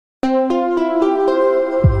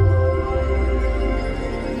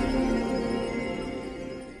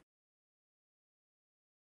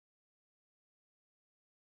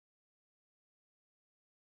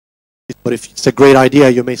But if it's a great idea,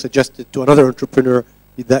 you may suggest it to another entrepreneur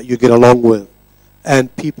that you get along with.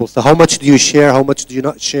 And people. So how much do you share? How much do you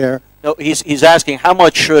not share? No, he's asking how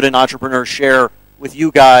much should an entrepreneur share with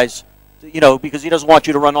you guys, because he doesn't want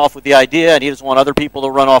you to run off with the idea and he doesn't want other people to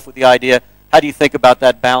run off with the idea. How do you think about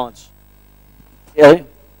that balance? Elie?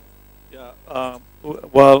 Yeah,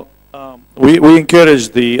 we encourage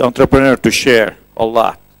the entrepreneur to share a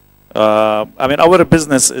lot. I mean, our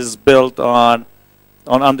business is built on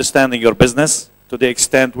understanding your business to the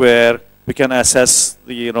extent where we can assess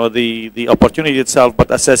the opportunity itself,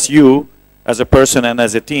 but assess you as a person and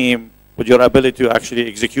as a team with your ability to actually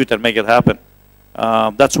execute and make it happen.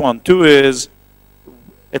 That's one. Two is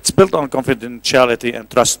it's built on confidentiality and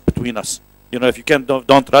trust between us. If you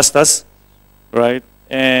don't trust us, right,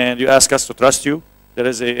 and you ask us to trust you, there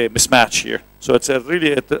is a mismatch here. So it's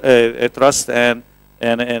really a trust and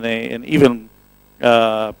an even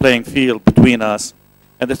playing field between us.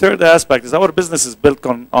 And the third aspect is our business is built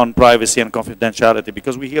on privacy and confidentiality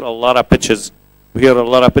because we hear a lot of pitches. We hear a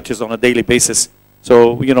lot of pitches on a daily basis.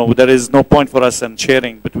 So, there is no point for us in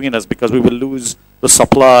sharing between us because we will lose the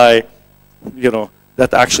supply,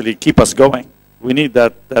 that actually keep us going. We need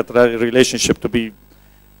that relationship to be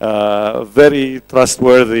very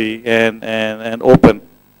trustworthy and open.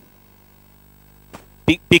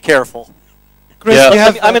 Be careful. Chris,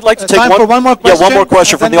 yeah. I would like to take one more question. Yeah, one more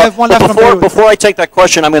question from the audience. Before I take that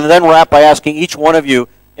question, I'm going to then wrap by asking each one of you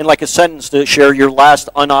in like a sentence to share your last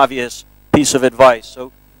unobvious piece of advice.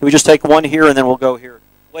 So can we just take one here and then we'll go here.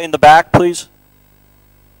 Way in the back, please.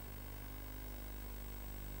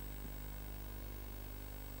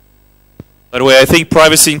 By the way, I think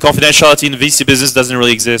privacy and confidentiality in the VC business doesn't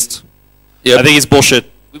really exist. Yep. I think it's bullshit.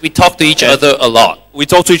 We talk to each other a lot. We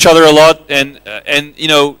talk to each other a lot, and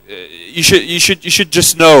you should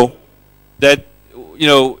just know that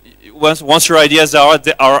once your ideas are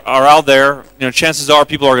out there, chances are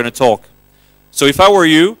people are going to talk. So if I were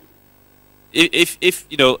you, if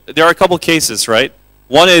there are a couple cases, right?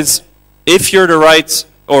 One is if you're the right,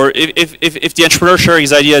 or if the entrepreneur sharing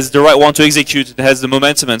his idea is the right one to execute, it has the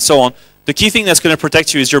momentum and so on. The key thing that's going to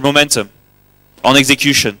protect you is your momentum on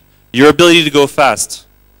execution, your ability to go fast.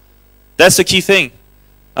 That's the key thing.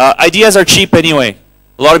 Ideas are cheap anyway.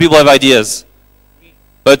 A lot of people have ideas,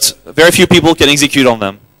 but very few people can execute on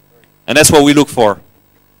them, and that's what we look for.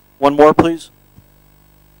 One more, please.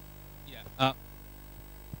 Yeah.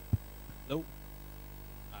 Hello.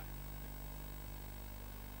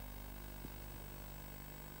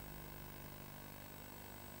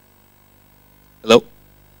 Hello.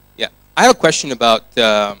 Yeah, I have a question about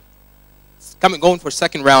going for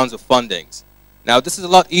second rounds of fundings. Now, this is a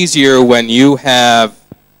lot easier when you have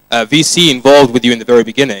a VC involved with you in the very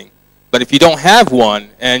beginning. But if you don't have one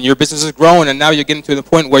and your business is growing and now you're getting to the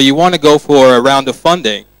point where you want to go for a round of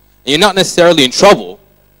funding, and you're not necessarily in trouble,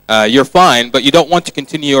 you're fine, but you don't want to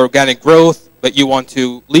continue your organic growth, but you want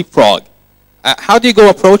to leapfrog. How do you go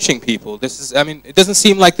approaching people? It doesn't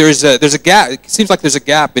seem like there's a gap. It seems like there's a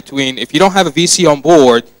gap between if you don't have a VC on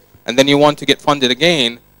board and then you want to get funded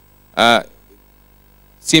again,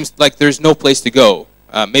 seems like there's no place to go.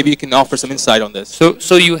 Maybe you can offer some insight on this.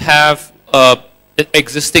 So you have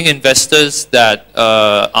existing investors that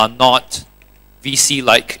are not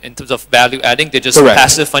VC-like in terms of value adding. They're just Correct.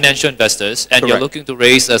 passive financial investors, and Correct. you're looking to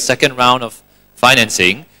raise a second round of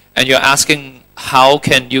financing, and you're asking how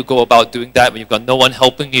can you go about doing that when you've got no one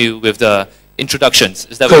helping you with the introductions.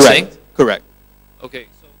 Is that what you're saying? Correct. Okay.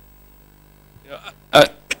 So,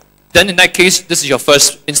 then in that case, this is your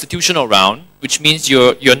first institutional round, which means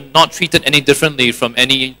you're not treated any differently from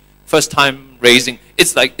any first-time raising.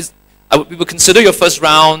 We would consider your first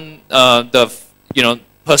round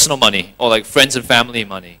personal money or like friends and family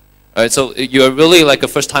money. Right? So you're really like a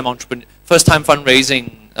first-time entrepreneur, first-time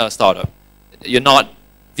fundraising startup. You're not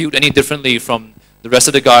viewed any differently from the rest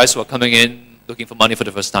of the guys who are coming in looking for money for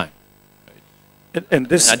the first time. Right? In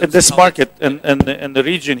this market, in the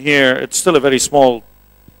region here, it's still a very small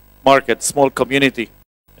market, small community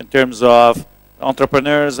in terms of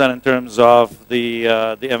entrepreneurs and in terms of the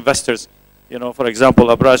investors. For example,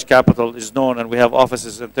 Abraj Capital is known, and we have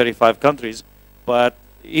offices in 35 countries. But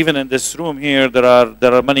even in this room here, there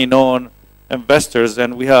are many known investors,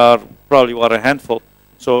 and we are probably a handful.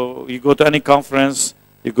 So you go to any conference,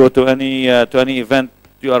 you go to any event,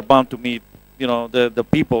 you are bound to meet the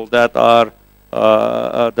people that are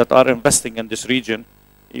investing in this region.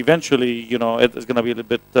 Eventually, it is going to be a little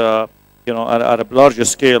bit, at a larger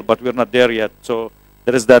scale, but we're not there yet. So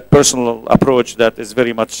there is that personal approach that is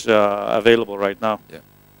very much available right now. Yeah.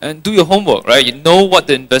 And do your homework, right? You know what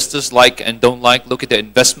the investors like and don't like. Look at their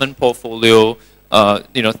investment portfolio.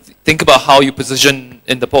 Think about how you position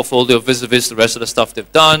in the portfolio vis-a-vis the rest of the stuff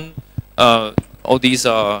they've done. All these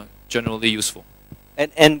are generally useful.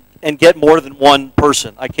 And get more than one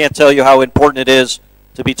person. I can't tell you how important it is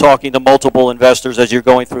to be talking to multiple investors as you're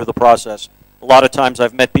going through the process. A lot of times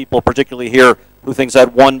I've met people, particularly here, who thinks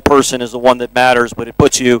that one person is the one that matters, but it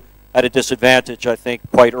puts you at a disadvantage, I think,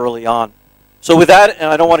 quite early on. So with that, and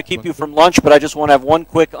I don't want to keep you from lunch, but I just want to have one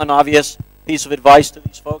quick, unobvious piece of advice to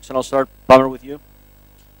these folks, and I'll start, Pamir, with you.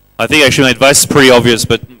 I think actually my advice is pretty obvious,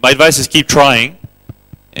 but my advice is keep trying.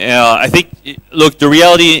 I think, look, the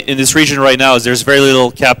reality in this region right now is there's very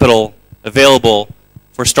little capital available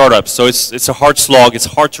for startups. So it's a hard slog. It's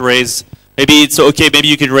hard to raise. Maybe it's okay. Maybe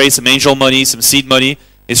you can raise some angel money, some seed money.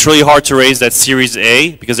 It's really hard to raise that Series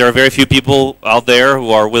A because there are very few people out there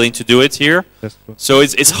who are willing to do it here. So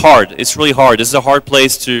it's hard. It's really hard. This is a hard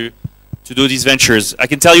place to do these ventures. I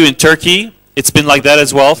can tell you in Turkey, it's been like that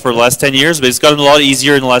as well for the last 10 years, but it's gotten a lot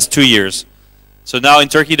easier in the last 2 years. So now in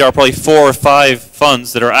Turkey, there are probably 4 or 5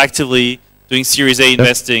 funds that are actively doing Series A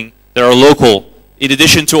investing that are local, in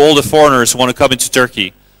addition to all the foreigners who want to come into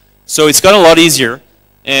Turkey. So it's gotten a lot easier.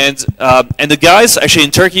 And the guys actually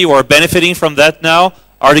in Turkey who are benefiting from that now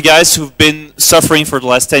are the guys who've been suffering for the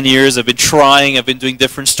last 10 years, have been trying, have been doing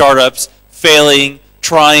different startups, failing,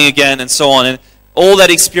 trying again, and so on. And all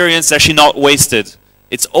that experience is actually not wasted.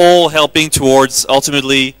 It's all helping towards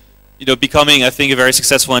ultimately, you know, becoming, I think, a very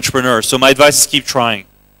successful entrepreneur. So my advice is keep trying.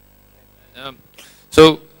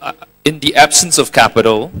 In the absence of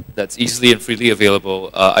capital that's easily and freely available,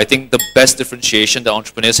 I think the best differentiation that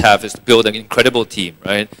entrepreneurs have is to build an incredible team,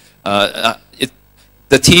 right?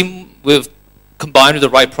 The team combined with the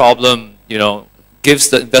right problem, you know, gives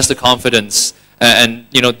the investor confidence, and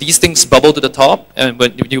you know, these things bubble to the top, and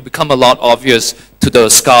when you become a lot obvious to the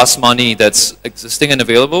scarce money that's existing and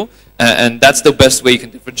available, and that's the best way you can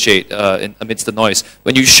differentiate amidst the noise.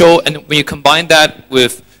 When you show, and when you combine that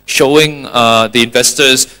with showing the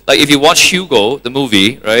investors, like if you watch Hugo, the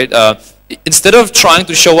movie, right? Instead of trying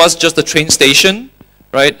to show us just the train station,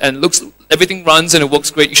 right, and everything runs and it works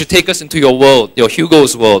great, you should take us into your world, your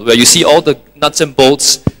Hugo's world, where you see all the nuts and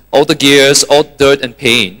bolts, all the gears, all dirt and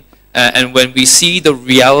pain. And when we see the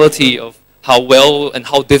reality of how well and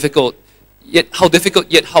how difficult yet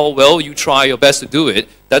how well you try your best to do it,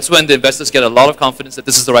 that's when the investors get a lot of confidence that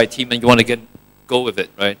this is the right team and you want to go with it,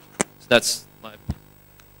 right? So that's my opinion.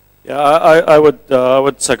 Yeah, I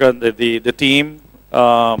would second the team.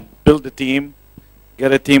 Build the team,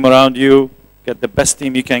 get a team around you, get the best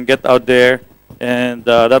team you can get out there, and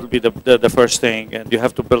that'll be the first thing. And you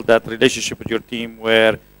have to build that relationship with your team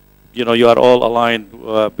where, you know, you are all aligned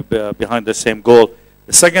behind the same goal.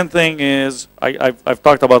 The second thing is I've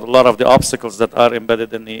talked about a lot of the obstacles that are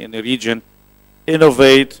embedded in the region.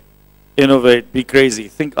 Innovate, be crazy,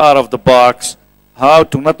 think out of the box. How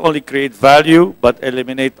to not only create value but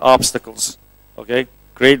eliminate obstacles. Okay,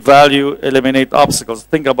 create value, eliminate obstacles.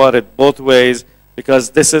 Think about it both ways, because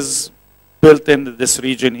this is built into this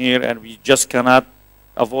region here, and we just cannot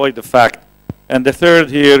avoid the fact. And the third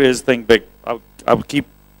here is think big. I would keep,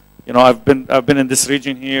 you know, I've been in this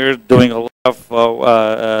region here doing a lot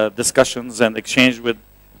of discussions and exchange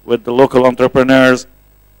with the local entrepreneurs.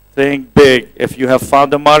 Think big. If you have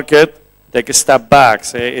found a market, take a step back.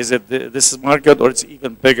 Say, is it this market or it's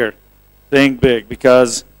even bigger? Think big,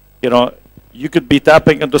 because, you know, you could be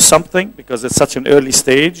tapping into something because it's such an early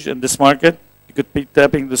stage in this market. You could be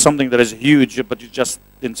tapping into something that is huge, but you just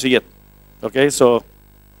didn't see it. Okay, so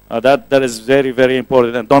that is very, very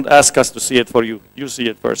important. And don't ask us to see it for you. You see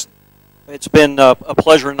it first. It's been a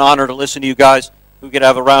pleasure and honor to listen to you guys. We could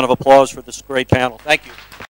have a round of applause for this great panel. Thank you.